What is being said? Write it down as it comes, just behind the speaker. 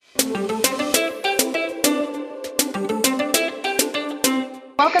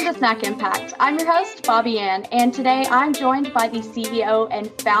to Snack Impact. I'm your host, Bobby Ann, and today I'm joined by the CEO and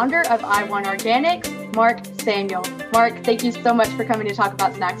founder of I1 Organics, Mark Samuel. Mark, thank you so much for coming to talk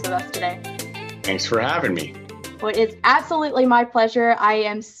about snacks with us today. Thanks for having me. Well, it is absolutely my pleasure. I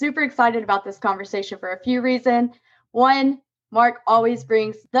am super excited about this conversation for a few reasons. One, Mark always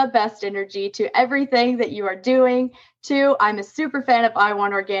brings the best energy to everything that you are doing. Two, I'm a super fan of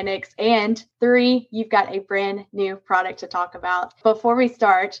I1 Organics. And three, you've got a brand new product to talk about. Before we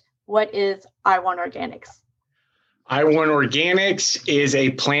start, what is I1 Organics? I1 Organics is a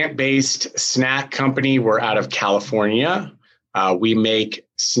plant-based snack company. We're out of California. We make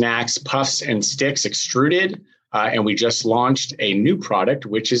snacks, puffs, and sticks extruded. And we just launched a new product,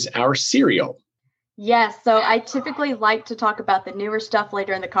 which is our cereal. Yes, so I typically like to talk about the newer stuff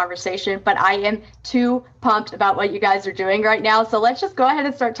later in the conversation, but I am too pumped about what you guys are doing right now. So let's just go ahead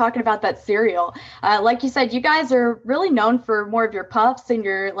and start talking about that cereal. Like you said, you guys are really known for more of your puffs and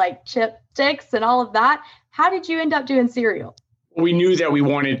your like chip sticks and all of that. How did you end up doing cereal? We knew that we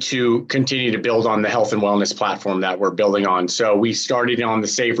wanted to continue to build on the health and wellness platform that we're building on. So we started on the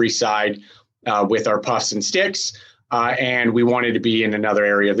savory side with our puffs and sticks. And we wanted to be in another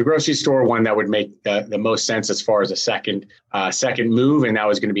area of the grocery store, one that would make the most sense as far as a second move, and that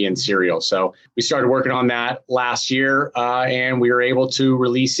was going to be in cereal. So we started working on that last year, and we were able to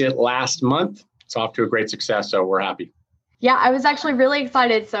release it last month. It's off to a great success, so we're happy. Yeah, I was actually really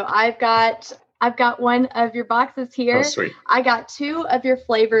excited. So I've got one of your boxes here. Oh, sweet. I got two of your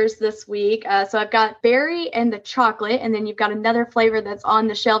flavors this week. So I've got berry and the chocolate, and then you've got another flavor that's on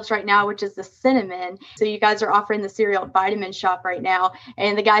the shelves right now, which is the cinnamon. So you guys are offering the cereal at Vitamin Shop right now.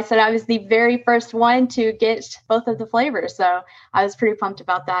 And the guy said I was the very first one to get both of the flavors. So I was pretty pumped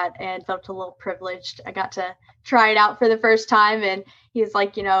about that and felt a little privileged. I got to try it out for the first time, and he's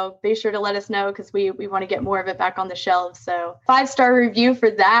like, be sure to let us know because we want to get more of it back on the shelves. So 5-star review for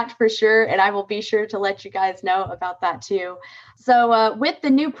that for sure. And I will be sure to let you guys know about that too. So with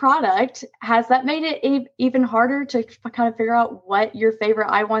the new product, has that made it even harder to kind of figure out what your favorite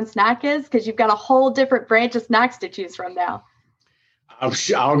I1 snack is? Because you've got a whole different branch of snacks to choose from now.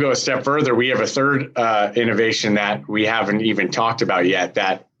 I'll go a step further. We have a third innovation that we haven't even talked about yet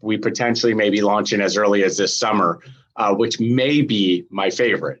that we potentially may be launching as early as this summer, which may be my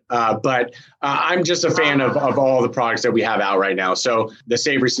favorite. But I'm just a fan of all the products that we have out right now. So the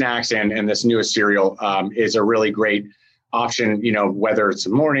savory snacks and this newest cereal is a really great option, whether it's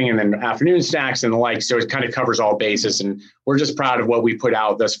the morning and then afternoon snacks and the like. So it kind of covers all bases. And we're just proud of what we put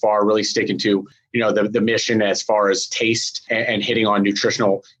out thus far, really sticking to, the mission as far as taste and hitting on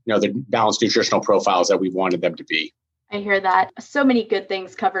nutritional, the balanced nutritional profiles that we wanted them to be. I hear that. So many good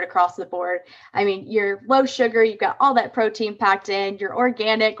things covered across the board. I mean, you're low sugar, you've got all that protein packed in, you're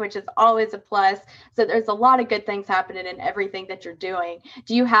organic, which is always a plus. So there's a lot of good things happening in everything that you're doing.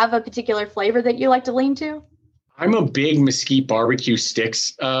 Do you have a particular flavor that you like to lean to? I'm a big mesquite barbecue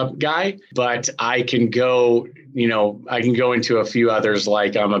sticks guy, but I can go into a few others.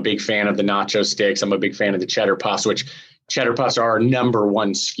 Like I'm a big fan of the nacho sticks. I'm a big fan of the cheddar puffs, which cheddar puffs are our number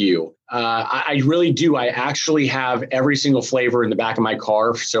one SKU. I really do. I actually have every single flavor in the back of my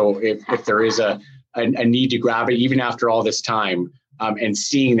car. So if there is a need to grab it, even after all this time, and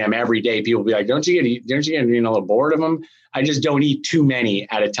seeing them every day, people will be like, don't you get a little bored of them? I just don't eat too many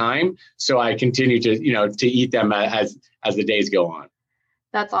at a time. So I continue to eat them as the days go on.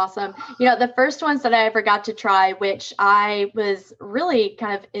 That's awesome. The first ones that I ever got to try, which I was really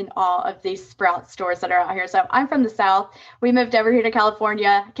kind of in awe of these Sprouts stores that are out here. So I'm from the South. We moved over here to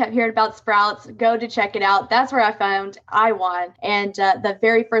California, kept hearing about Sprouts, go to check it out. That's where I found I1. And the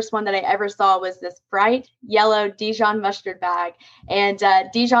very first one that I ever saw was this bright yellow Dijon mustard bag. And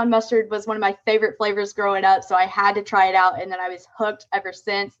Dijon mustard was one of my favorite flavors growing up. So I had to try it out. And then I was hooked ever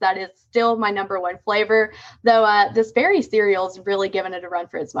since. That is still my number one flavor, though this berry cereal is really giving it a run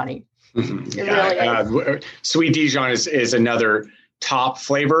for its money. It really is. Sweet Dijon is another top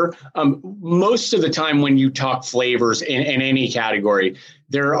flavor. Most of the time when you talk flavors in any category,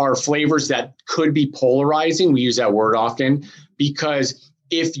 there are flavors that could be polarizing. We use that word often because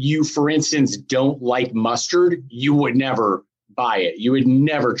if you, for instance, don't like mustard, you would never buy it. You would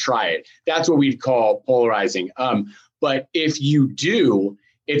never try it. That's what we'd call polarizing. But if you do,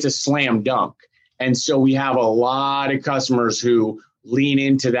 it's a slam dunk. And so we have a lot of customers who lean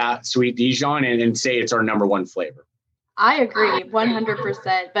into that sweet Dijon and say it's our number one flavor. I agree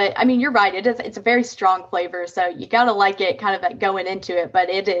 100%. But I mean, you're right. It's a very strong flavor. So you got to like it kind of going into it, but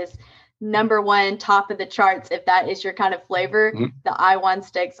it is number one, top of the charts. If that is your kind of flavor, the I1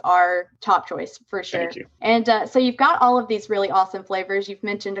 sticks are top choice for sure. Thank you. And so you've got all of these really awesome flavors. You've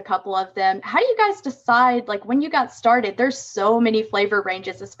mentioned a couple of them. How do you guys decide, like when you got started, there's so many flavor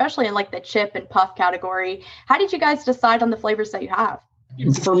ranges, especially in like the chip and puff category. How did you guys decide on the flavors that you have?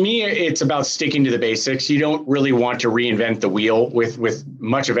 For me, it's about sticking to the basics. You don't really want to reinvent the wheel with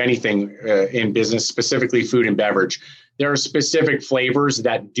much of anything in business, specifically food and beverage. There are specific flavors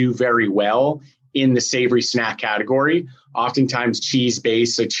that do very well in the savory snack category. Oftentimes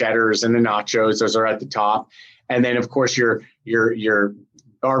cheese-based, so cheddars and the nachos, those are at the top. And then, of course, your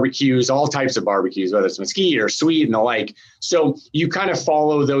barbecues, all types of barbecues, whether it's mesquite or sweet and the like. So you kind of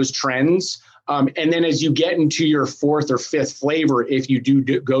follow those trends. And then as you get into your fourth or fifth flavor, if you do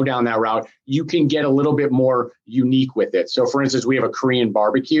go down that route, you can get a little bit more unique with it. So for instance, we have a Korean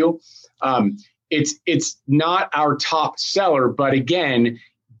barbecue. It's not our top seller, but again,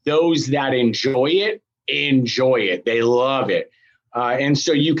 those that enjoy it. They love it. And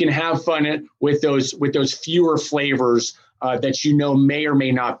so you can have fun with those fewer flavors that may or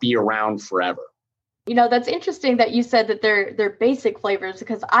may not be around forever. That's interesting that you said that they're basic flavors,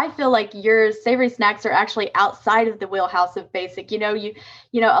 because I feel like your savory snacks are actually outside of the wheelhouse of basic. A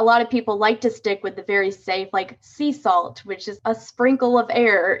lot of people like to stick with the very safe, like sea salt, which is a sprinkle of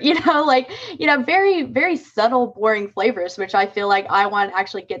air, very, very subtle, boring flavors, which I feel like I1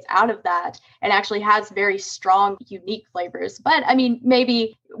 actually gets out of that and actually has very strong, unique flavors. But I mean,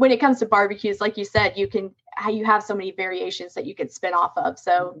 maybe when it comes to barbecues, like you said, you have so many variations that you could spin off of.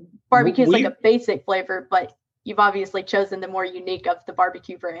 So barbecue is like a basic flavor, but you've obviously chosen the more unique of the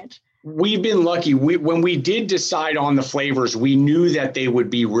barbecue branch. We've been lucky. When we did decide on the flavors, we knew that they would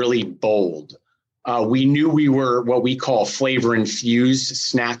be really bold. We knew we were what we call flavor infused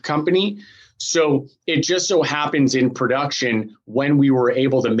snack company. So it just so happens in production, when we were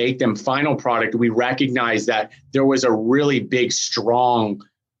able to make them final product, we recognized that there was a really big, strong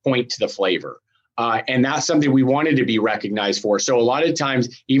point to the flavor. And that's something we wanted to be recognized for. So a lot of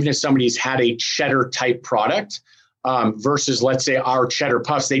times, even if somebody's had a cheddar type product versus, let's say, our cheddar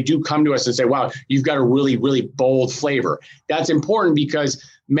puffs, they do come to us and say, wow, you've got a really, really bold flavor. That's important because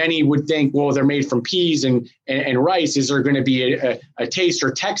many would think, well, they're made from peas and rice. Is there going to be a taste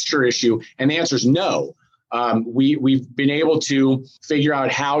or texture issue? And the answer is no. We've been able to figure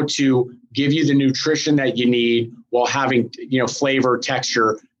out how to give you the nutrition that you need while having, flavor,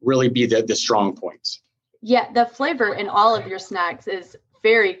 texture really be the strong points. Yeah, the flavor in all of your snacks is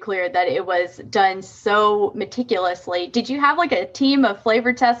very clear that it was done so meticulously. Did you have like a team of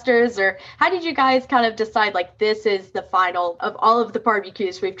flavor testers, or how did you guys kind of decide like this is the final of all of the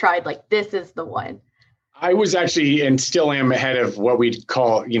barbecues we've tried, like this is the one? I was actually and still am ahead of what we'd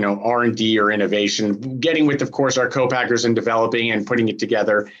call, R&D or innovation, getting with, of course, our co-packers and developing and putting it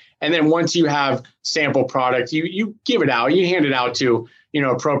together. And then once you have sample product, you give it out, you hand it out to,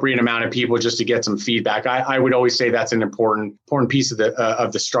 appropriate amount of people just to get some feedback. I would always say that's an important piece of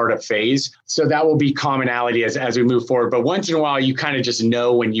the startup phase. So that will be commonality as we move forward. But once in a while, you kind of just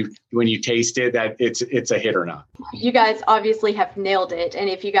know when you taste it that it's a hit or not. You guys obviously have nailed it. And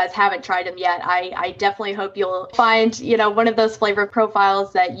if you guys haven't tried them yet, I definitely hope you'll find, one of those flavor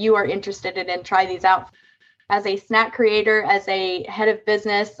profiles that you are interested in and try these out. As a snack creator, as a head of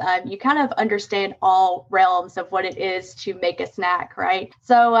business, you kind of understand all realms of what it is to make a snack, right?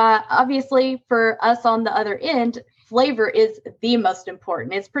 So obviously for us on the other end, flavor is the most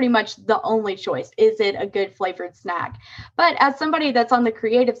important. It's pretty much the only choice. Is it a good flavored snack? But as somebody that's on the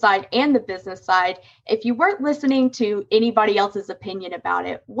creative side and the business side, if you weren't listening to anybody else's opinion about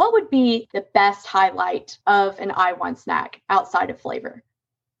it, what would be the best highlight of an I1 snack outside of flavor?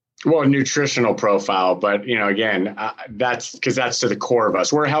 Well, nutritional profile, but again, that's because that's to the core of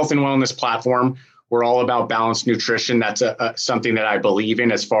us. We're a health and wellness platform. We're all about balanced nutrition. That's something that I believe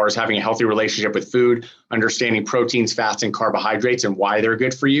in as far as having a healthy relationship with food, understanding proteins, fats, and carbohydrates and why they're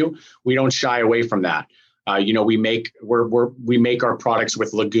good for you. We don't shy away from that. We make our products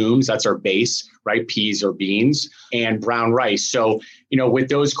with legumes. That's our base, right? Peas or beans and brown rice. So, with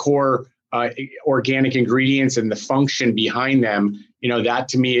those core organic ingredients and the function behind them, that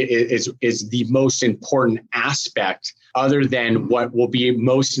to me is the most important aspect, other than what will be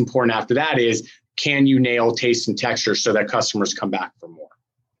most important after that is, can you nail taste and texture so that customers come back for more?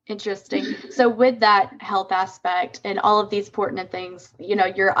 Interesting. So with that health aspect and all of these pertinent things,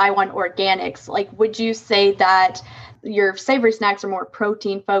 your I1 organics, like, would you say that your savory snacks are more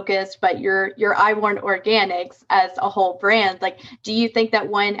protein focused, but your I1 organics as a whole brand, like, do you think that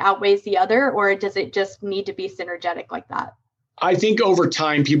one outweighs the other, or does it just need to be synergetic like that? I think over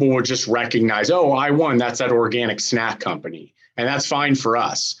time, people will just recognize, oh, I-1, that's that organic snack company. And that's fine for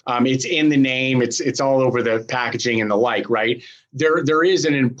us. It's in the name. It's all over the packaging and the like, right? There is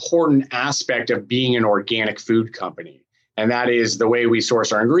an important aspect of being an organic food company. And that is the way we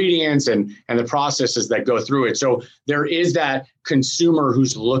source our ingredients and the processes that go through it. So there is that consumer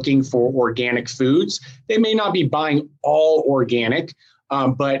who's looking for organic foods. They may not be buying all organic,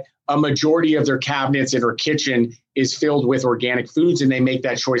 but a majority of their cabinets in their kitchen is filled with organic foods, and they make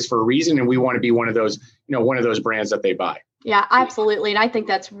that choice for a reason. And we want to be one of those brands that they buy. Yeah, absolutely. And I think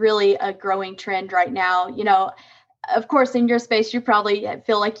that's really a growing trend right now. Of course, in your space, you probably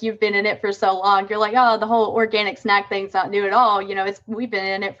feel like you've been in it for so long. You're like, oh, the whole organic snack thing's not new at all. We've been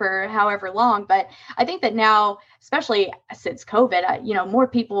in it for however long. But I think that now, especially since COVID, more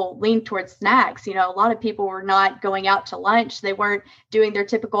people lean towards snacks. A lot of people were not going out to lunch. They weren't doing their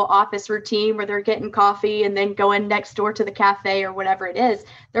typical office routine where they're getting coffee and then going next door to the cafe or whatever it is.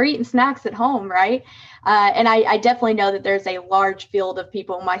 They're eating snacks at home, right? And I definitely know that there's a large field of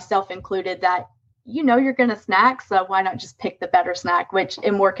people, myself included, that you're going to snack, so why not just pick the better snack, which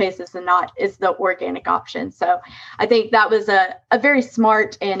in more cases than not is the organic option. So I think that was a very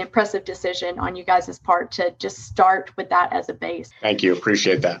smart and impressive decision on you guys' part to just start with that as a base. Thank you.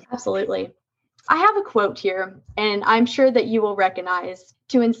 Appreciate that. Absolutely. I have a quote here, and I'm sure that you will recognize: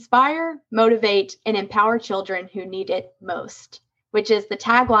 to inspire, motivate, and empower children who need it most, which is the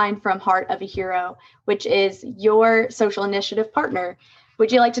tagline from Heart of a Hero, which is your social initiative partner.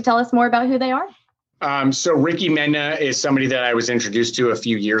 Would you like to tell us more about who they are? So Ricky Mena is somebody that I was introduced to a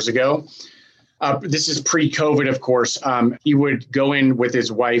few years ago. This is pre-COVID, of course. He would go in with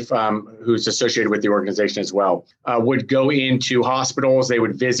his wife, who's associated with the organization as well, would go into hospitals. They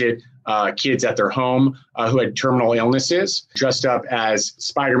would visit kids at their home who had terminal illnesses, dressed up as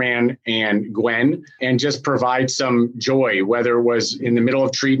Spider-Man and Gwen, and just provide some joy, whether it was in the middle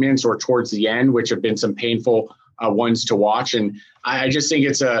of treatments or towards the end, which have been some painful ones to watch. And I just think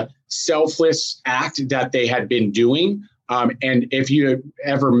it's a selfless act that they had been doing. And if you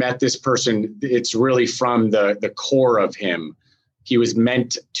ever met this person, it's really from the core of him. He was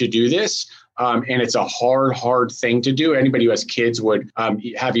meant to do this. And it's a hard thing to do. Anybody who has kids would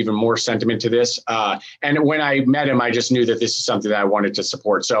have even more sentiment to this. And when I met him, I just knew that this is something that I wanted to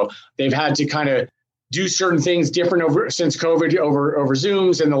support. So they've had to kind of do certain things different since COVID over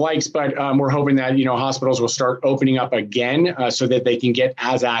Zooms and the likes, but we're hoping that hospitals will start opening up again so that they can get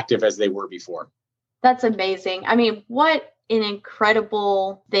as active as they were before. That's amazing. I mean, what an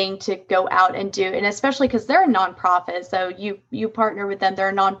incredible thing to go out and do, and especially because they're a nonprofit. So you partner with them; they're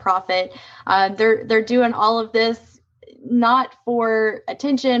a nonprofit. They're doing all of this not for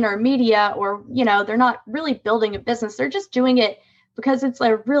attention or media, or they're not really building a business. They're just doing it because it's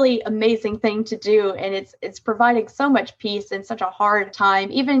a really amazing thing to do. And it's providing so much peace in such a hard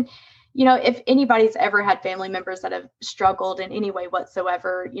time. Even, if anybody's ever had family members that have struggled in any way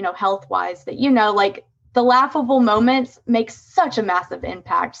whatsoever, health-wise, that, like the laughable moments make such a massive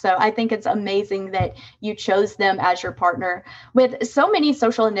impact. So I think it's amazing that you chose them as your partner. With so many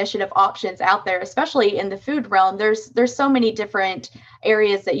social initiative options out there, especially in the food realm, there's so many different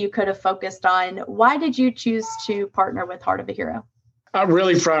areas that you could have focused on. Why did you choose to partner with Heart of a Hero?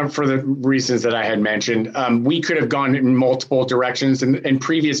 Really for the reasons that I had mentioned. We could have gone in multiple directions. In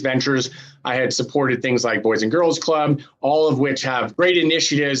previous ventures, I had supported things like Boys and Girls Club, all of which have great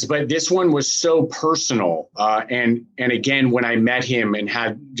initiatives, but this one was so personal. And again, when I met him and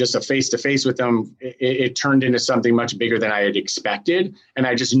had just a face-to-face with him, it turned into something much bigger than I had expected. And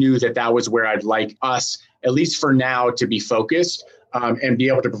I just knew that was where I'd like us, at least for now, to be focused. And be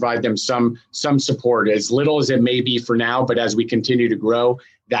able to provide them some support, as little as it may be for now, but as we continue to grow,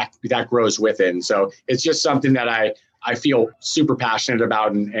 that grows with it. And so it's just something that I feel super passionate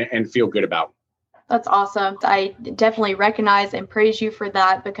about and feel good about. That's awesome. I definitely recognize and praise you for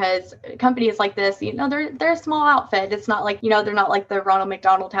that, because companies like this, they're a small outfit. It's not like, they're not like the Ronald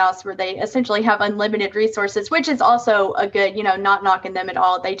McDonald House where they essentially have unlimited resources, which is also a good, not knocking them at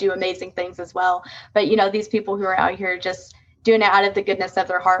all. They do amazing things as well. But, these people who are out here just doing it out of the goodness of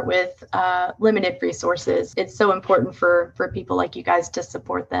their heart with limited resources. It's so important for people like you guys to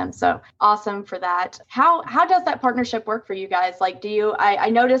support them. So awesome for that. How does that partnership work for you guys? Like, I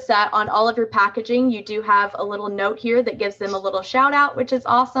noticed that on all of your packaging, you do have a little note here that gives them a little shout out, which is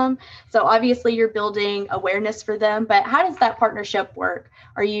awesome. So obviously you're building awareness for them, but how does that partnership work?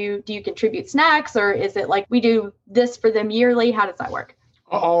 Do you contribute snacks, or is it like we do this for them yearly? How does that work?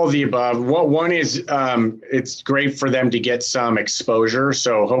 All of the above. One is it's great for them to get some exposure.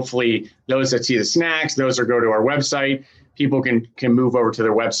 So hopefully those that see the snacks, those that go to our website, people can move over to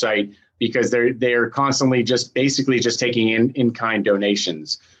their website because they're constantly just basically just taking in-kind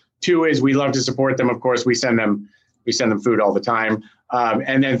donations. 2 is we love to support them. Of course, we send them food all the time.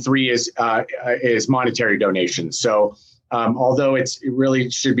 And then 3 is monetary donations. So although it really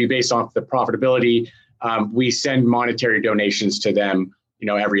should be based off the profitability, we send monetary donations to them,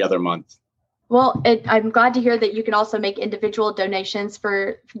 every other month. Well, I'm glad to hear that you can also make individual donations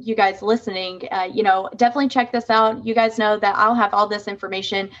for you guys listening. Definitely check this out. You guys know that I'll have all this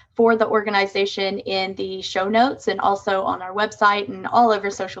information for the organization in the show notes and also on our website and all over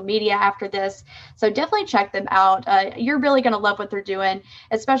social media after this. So definitely check them out. You're really going to love what they're doing,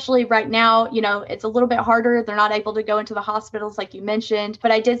 especially right now. It's a little bit harder. They're not able to go into the hospitals like you mentioned,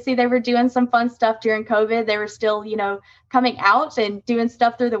 but I did see they were doing some fun stuff during COVID. They were still, coming out and doing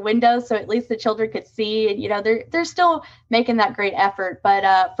stuff through the windows, so at least the children could see. And they're still making that great effort.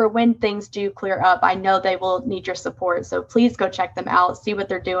 But for when things do clear up, I know they will need your support. So please go check them out, see what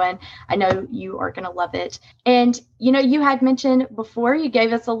they're doing. I know you are going to love it. And you had mentioned before, you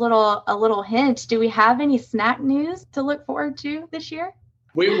gave us a little hint. Do we have any snack news to look forward to this year?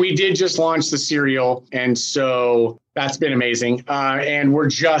 We did just launch the cereal, and so that's been amazing. And we're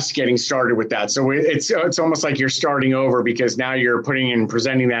just getting started with that. So it's almost like you're starting over, because now you're putting and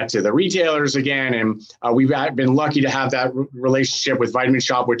presenting that to the retailers again. And we've been lucky to have that relationship with Vitamin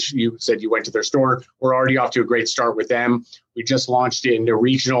Shoppe, which you said you went to their store. We're already off to a great start with them. We just launched it in a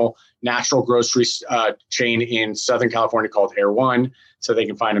regional natural grocery chain in Southern California called Air One, so they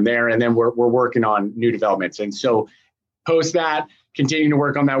can find them there. And then we're working on new developments. And so post that, continuing to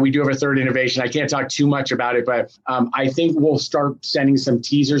work on that. We do have a third innovation. I can't talk too much about it, but I think we'll start sending some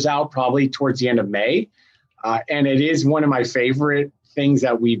teasers out probably towards the end of May. And it is one of my favorite things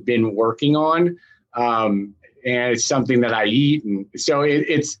that we've been working on. And it's something that I eat. And so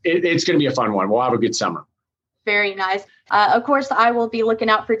it's going to be a fun one. We'll have a good summer. Very nice. Of course, I will be looking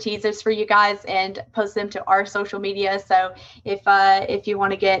out for teasers for you guys and post them to our social media. So if you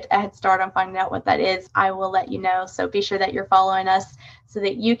want to get a head start on finding out what that is, I will let you know. So be sure that you're following us so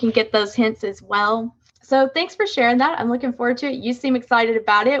that you can get those hints as well. So thanks for sharing that. I'm looking forward to it. You seem excited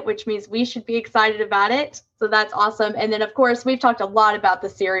about it, which means we should be excited about it. So that's awesome. And then, of course, we've talked a lot about the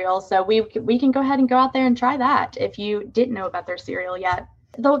cereal. So we can go ahead and go out there and try that if you didn't know about their cereal yet.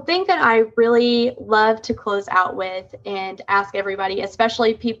 The thing that I really love to close out with and ask everybody,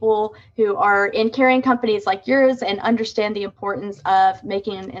 especially people who are in carrying companies like yours and understand the importance of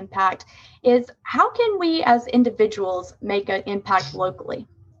making an impact, is how can we as individuals make an impact locally?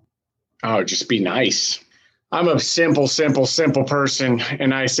 Oh, just be nice. I'm a simple person,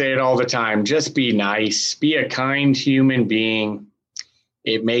 and I say it all the time. Just be nice. Be a kind human being.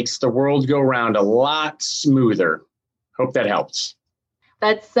 It makes the world go round a lot smoother. Hope that helps.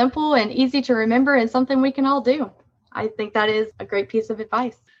 That's simple and easy to remember and something we can all do. I think that is a great piece of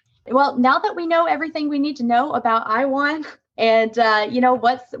advice. Well, now that we know everything we need to know about iWon and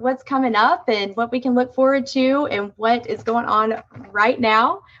what's coming up and what we can look forward to and what is going on right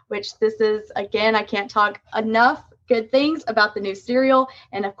now, which this is, again, I can't talk enough good things about the new cereal.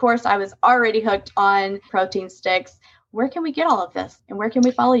 And of course, I was already hooked on protein sticks. Where can we get all of this and where can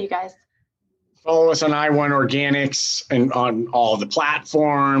we follow you guys? Follow us on iWon Organics and on all the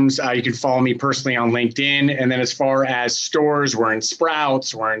platforms. You can follow me personally on LinkedIn. And then as far as stores, we're in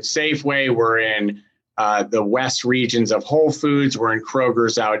Sprouts, we're in Safeway, we're in the West regions of Whole Foods, we're in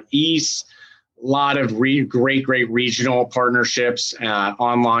Kroger's out east. A lot of great regional partnerships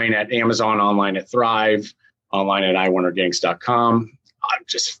online at Amazon, online at Thrive, online at iWonOrganics.com.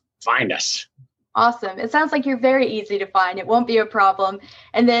 Just find us. Awesome. It sounds like you're very easy to find. It won't be a problem.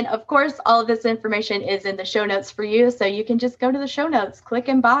 And then, of course, all of this information is in the show notes for you. So you can just go to the show notes, click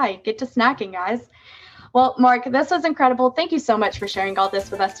and buy, get to snacking, guys. Well, Mark, this was incredible. Thank you so much for sharing all this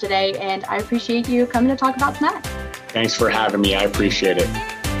with us today. And I appreciate you coming to talk about snacks. Thanks for having me. I appreciate it.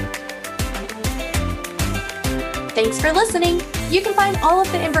 Thanks for listening. You can find all of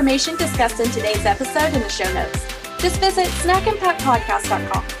the information discussed in today's episode in the show notes. Just visit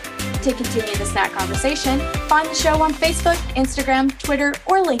snackimpactpodcast.com. To continue the snack conversation, find the show on Facebook, Instagram, Twitter,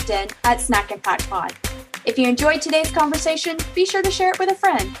 or LinkedIn at Snack Impact Pod. If you enjoyed today's conversation, be sure to share it with a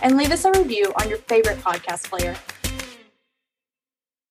friend and leave us a review on your favorite podcast player.